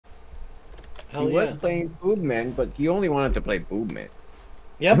Hell He yeah. was playing Boobman, but he only wanted to play Boobman.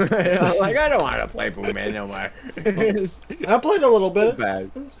 Yep. Like, I don't want to play Boobman no more. It's I played a little so bit.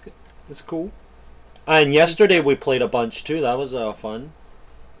 bad. It's cool. And yesterday we played a bunch too. That was fun.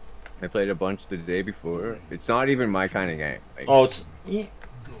 I played a bunch the day before. It's not even my kind of game. Like, Oh, it's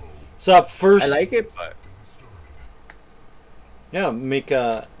up I first. like it, but Yeah, make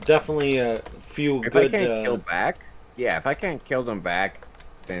definitely a few if I good. can't kill back, yeah, if I can't kill them back,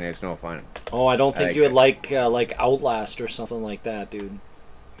 then it's no fun. Oh, I don't I think like you would it. like Outlast or something like that, dude.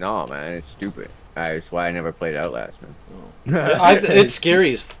 No, man, it's stupid. That's why I never played Outlast, Oh. man. It's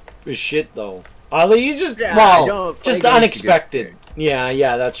scary as shit though. You just Yeah, I well, don't play just games to get unexpected.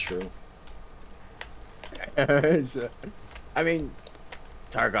 Yeah, that's true. scared. I mean,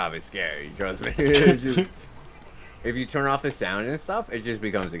 Tarkov is scary. Trust me. It's just, if you turn off the sound and stuff, it just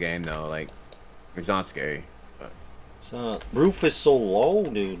becomes a game, though. Like, it's not scary. But So roof is so low,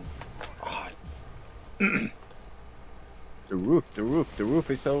 dude. Ah, the roof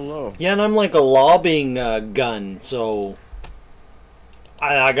is so low. yeah, and I'm like a lobbing gun, so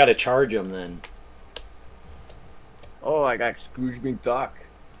I gotta charge him then. Oh, I got Scrooge McDuck.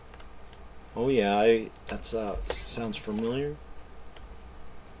 Oh yeah, that's sounds familiar.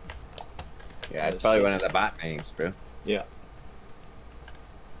 Yeah, it's probably one of the bot names, bro. Yeah.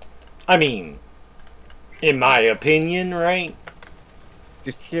 I mean, in my opinion, right?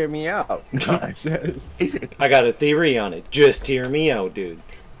 Just hear me out. I got a theory on it. Just hear me out, dude.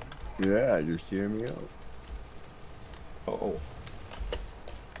 Yeah, just hear me out. Oh.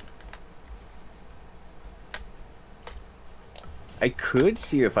 I could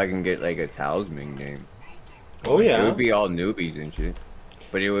see if I can get like a talisman game. Oh It yeah. would be all newbies and shit,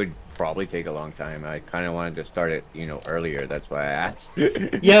 but it would probably take a long time. I kind of wanted to start it, earlier. That's why I asked.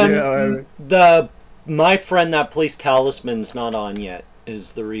 Yeah, You know what I mean? my friend that plays Talisman's not on yet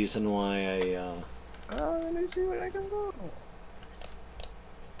is the reason why I Let me see what I can go.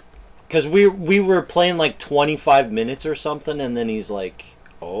 because we were playing like 25 minutes or something, and then he's like,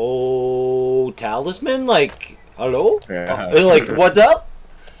 "Oh, Talisman, like, hello, Yeah. like, what's up?"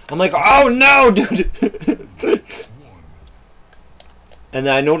 I'm like, "Oh no, dude!" And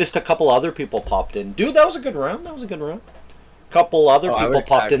then I noticed a couple other people popped in. Dude, that was a good round. That was a good round. Couple other Oh, I people would-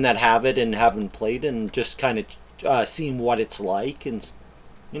 popped in that have it and haven't played, and just kind of seeing what it's like, and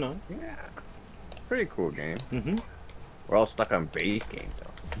you know. Yeah, pretty cool game. Hmm. We're all stuck on base games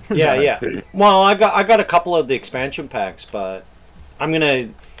though. Yeah. Well, I got a couple of the expansion packs, but I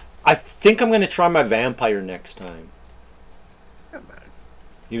think I'm gonna try my vampire next time. Yeah, man.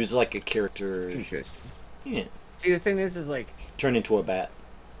 He was like a character. Interesting. Yeah. See, the thing is like Turn into a bat.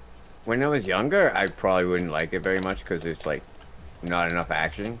 when I was younger, I probably wouldn't like it very much because it's like not enough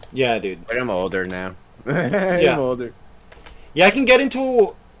action. Yeah, dude. But I'm older now. Yeah. I'm older. Yeah, I can get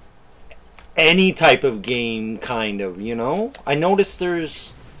into any type of game, kind of, you know? I noticed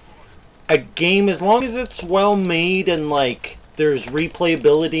there's a game, as long as it's well made and, like, there's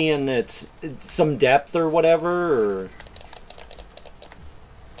replayability and it's some depth or whatever, or...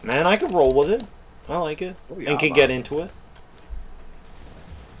 Man, I could roll with it. I like it. Oh, yeah, And can man. get into it.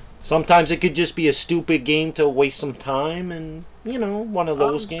 Sometimes it could just be a stupid game to waste some time and, you know, one of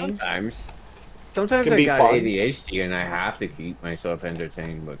those games. Sometimes Can I be got fun. ADHD and I have to keep myself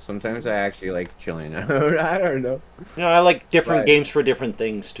entertained, but sometimes I actually like chilling out. I don't know. You know, I like different Right. games for different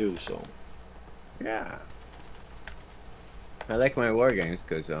things, too, so... Yeah. I like my war games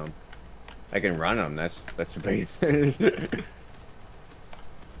because I can run them. That's the base.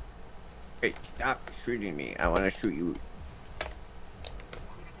 Hey, stop shooting me! I want to shoot you.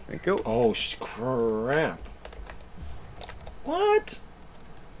 Thank you. Oh, crap. What?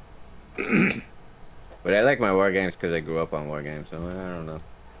 But I like my war games because I grew up on war games, so I don't know.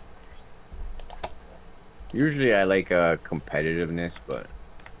 Usually I like competitiveness, but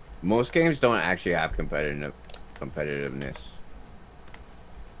most games don't actually have competitiveness.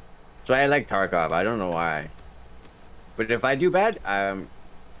 So I like Tarkov. I don't know why. But if I do bad,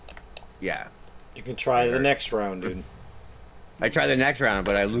 yeah. You can try the next round, dude. I try the next round,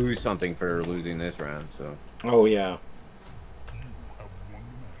 but I lose something for losing this round, so. Oh, yeah.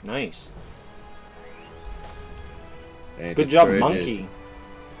 Nice. And it Good job, discourages- monkey.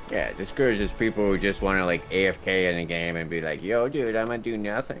 Yeah, it discourages people who just want to like AFK in a game and be like, yo, dude, I'm gonna do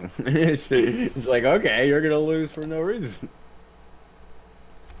nothing. It's like, okay, you're gonna lose for no reason.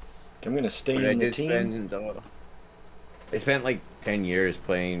 I'm gonna stay But I in the did team. spend, I spent like 10 years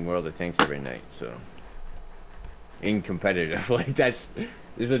playing World of Tanks every night, so. In competitive, like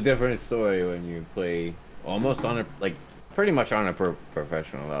there's a different story when you play almost on a, like, pretty much on a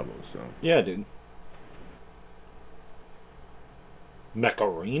professional level, so. Yeah, dude. Mech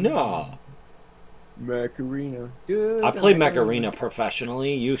Arena. Mech Arena. Dude, I played Mech Arena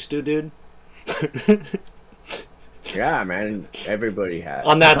professionally. Used to, dude. Yeah, man. Everybody has.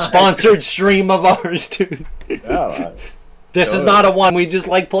 On that sponsored stream of ours, dude. Oh, This is not a one. We just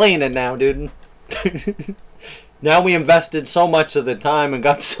like playing it now, dude. Now we invested so much of the time and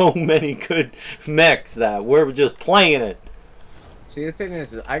got so many good mechs that we're just playing it. see, the thing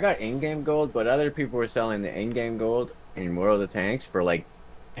is, I got in-game gold, but other people were selling the in-game gold in World of Tanks for like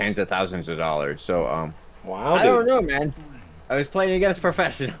tens of thousands of dollars. So, Wow, dude. I don't know, man. I was playing against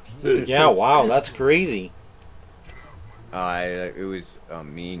professionals. Yeah, wow, that's crazy. It was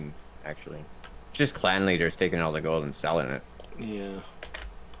mean, actually. Just clan leaders taking all the gold and selling it. Yeah.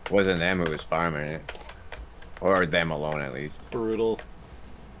 It wasn't them who was farming it. Or them alone, at least. Brutal.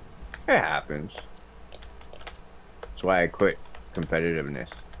 It happens. That's why I quit competitiveness.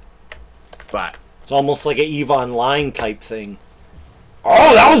 But It's almost like an EVE Online type thing.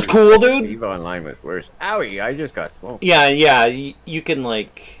 Oh, that was cool, dude. EVE Online was worse. Owie, I just got smoked. Yeah, yeah, you can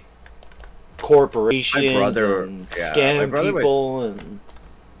like corporations and scam people and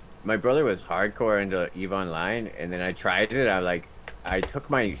my brother was hardcore into EVE Online, and then I tried it. I took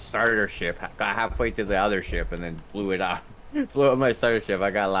my starter ship, got halfway to the other ship, and then blew it up. Blew up my starter ship.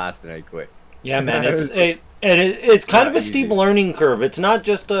 I got lost and I quit. yeah, man, it's kind of a steep learning curve. It's not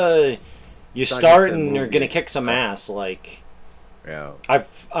just you start and you're gonna kick some ass. Like, yeah,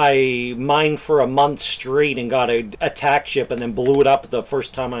 I mined for a month straight and got a attack ship and then blew it up the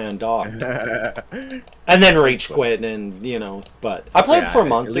first time I undocked, and then rage quit and But I played for a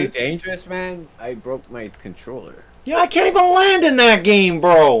month, dude. Dangerous, man. I broke my controller. Yeah, I can't even land in that game,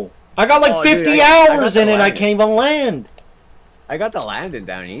 bro. I got like 50 hours in it. I can't even land. I got the landing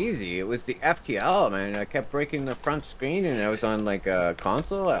down easy. It was the FTL, man. I kept breaking the front screen, and I was on like a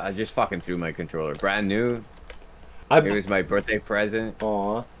console. I just fucking threw my controller, brand new. It was my birthday present.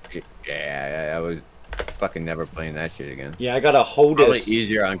 Aw. Yeah, I was fucking never playing that shit again. Yeah, I got a HOTAS. Probably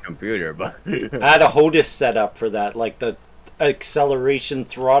easier on computer, but I had a HOTAS set up for that, like the acceleration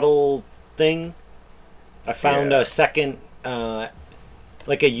throttle thing. I found a second,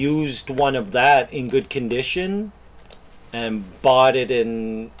 like a used one of that in good condition, and bought it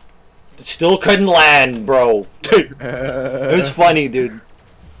and still couldn't land, bro. It was funny, dude.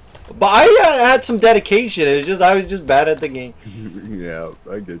 But I had some dedication. It was just I was just bad at the game. Yeah,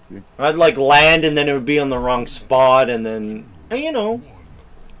 I get you. I'd like land and then it would be on the wrong spot, and then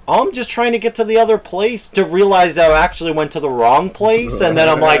I'm just trying to get to the other place to realize I actually went to the wrong place, and then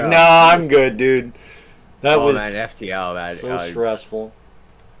I'm like, nah, I'm good, dude. That was man, FTL, man. So stressful.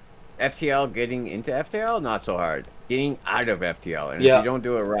 FTL, getting into FTL, not so hard. Getting out of FTL, and if you don't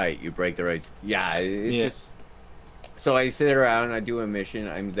do it right, you break the rights. Yeah, it's just... So I sit around, I do a mission,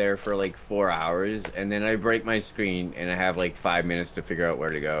 I'm there for like 4 hours, and then I break my screen, and I have like 5 minutes to figure out where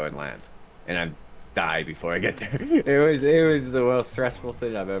to go and land. And I die before I get there. It was the most stressful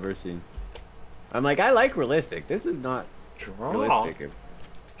thing I've ever seen. I'm like, I like realistic. This is not realistic.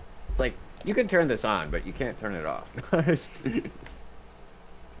 It's like, you can turn this on, but you can't turn it off.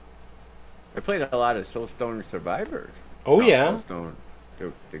 I played a lot of Soulstone Survivors. Oh, yeah. Soulstone,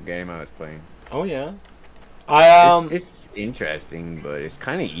 the game I was playing. Oh, yeah. It's interesting, but it's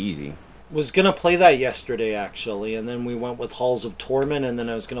kind of easy. Was gonna play that yesterday actually, and then we went with Halls of Torment, and then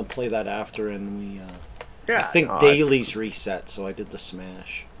I was gonna play that after, and we I think dailies reset, so I did the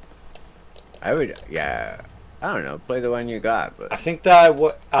smash. I would, I don't know, play the one you got, but I think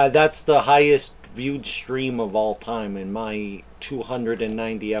that that's the highest viewed stream of all time in my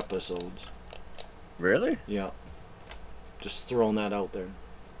 290 episodes. Really? Yeah. Just throwing that out there.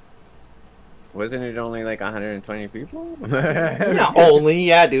 Wasn't it only like 120 people? Yeah, only.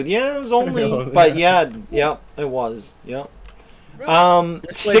 Yeah, dude. Yeah, it was only. But yeah, it was. Yeah.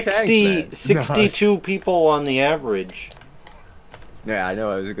 62 people on the average. Yeah, I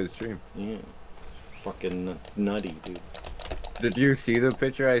know. It was a good stream. Yeah. Fucking nutty, dude. Did you see the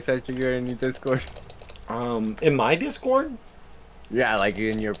picture I sent you in your Discord? In my Discord? Yeah, like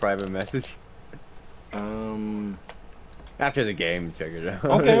in your private message. After the game, check it out.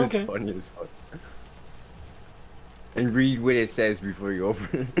 Okay, It's funny as fuck. And read what it says before you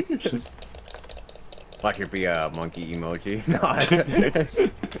open it. Watch it be a monkey emoji. No.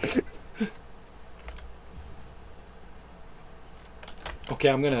 Okay,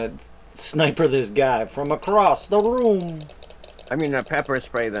 I'm gonna sniper this guy from across the room. I'm gonna pepper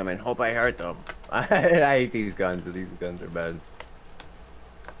spray them and hope I hurt them. I hate these guns. These guns are bad.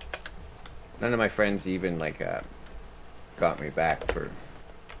 None of my friends even like got me back for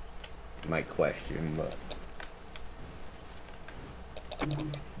my question, but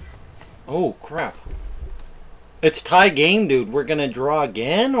oh crap! It's tie game, dude. We're gonna draw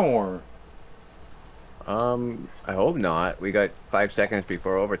again, or I hope not. We got 5 seconds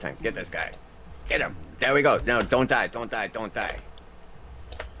before overtime. Get this guy. Get him. There we go. No, don't die. Don't die. Don't die.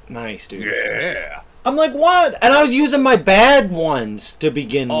 Nice, dude. Yeah. I'm like, what? And I was using my bad ones to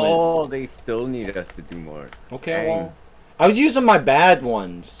begin with. Oh, they still need us to do more. Okay, Dang. well, I was using my bad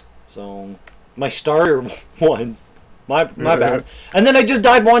ones, so my starter ones. My bad. And then I just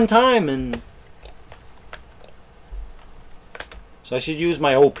died one time, and so I should use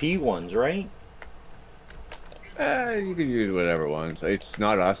my OP ones, right? You can use whatever ones. It's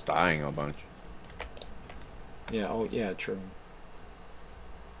not us dying a bunch. Yeah. Oh, yeah. True.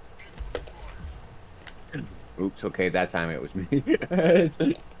 Oops. Okay, that time it was me.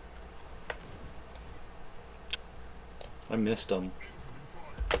 I missed them.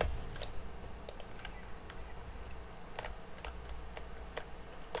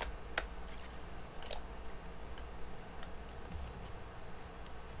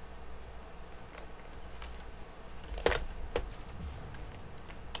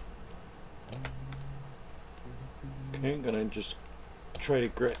 Okay, gonna just try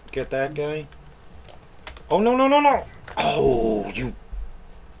to get that guy. Oh, no, no, no, no! Oh, you...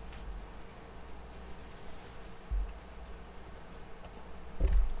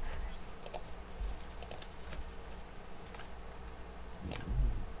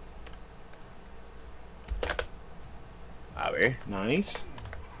 Howie, Nice.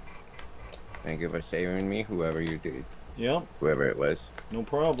 thank you for saving me, whoever you did. Yep, Whoever it was. no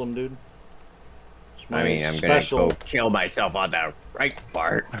problem, dude. It's I my mean, I'm special... gonna go kill myself on the right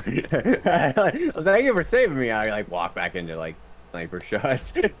part. Thank you for saving me. I like walk back into like sniper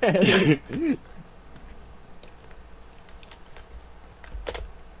shots.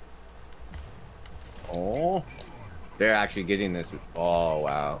 Oh, they're actually getting this. Oh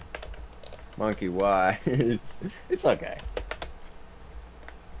wow, monkey, why? It's okay.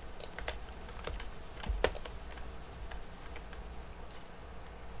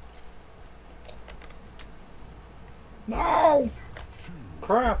 No!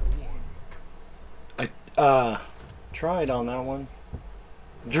 Crap. I, tried on that one.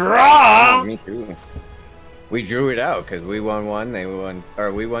 Draw! Me too. We drew it out because we won one, they won,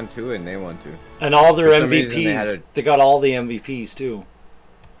 or we won two, and they won two. And all their For some reason, MVPs, they got all the MVPs too.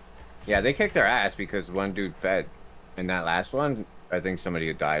 Yeah, they kicked their ass because one dude fed. And that last one, I think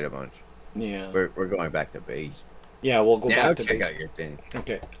somebody died a bunch. Yeah. We're going back to base. Yeah, we'll go Now back to check base. out your thing.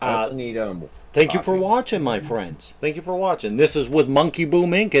 Okay. I also need Thank you for watching, my friends. Thank you for watching. This is with Monkey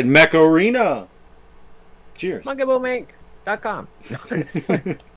Boom Inc. and Mech Arena. Cheers. monkeyboomink.com.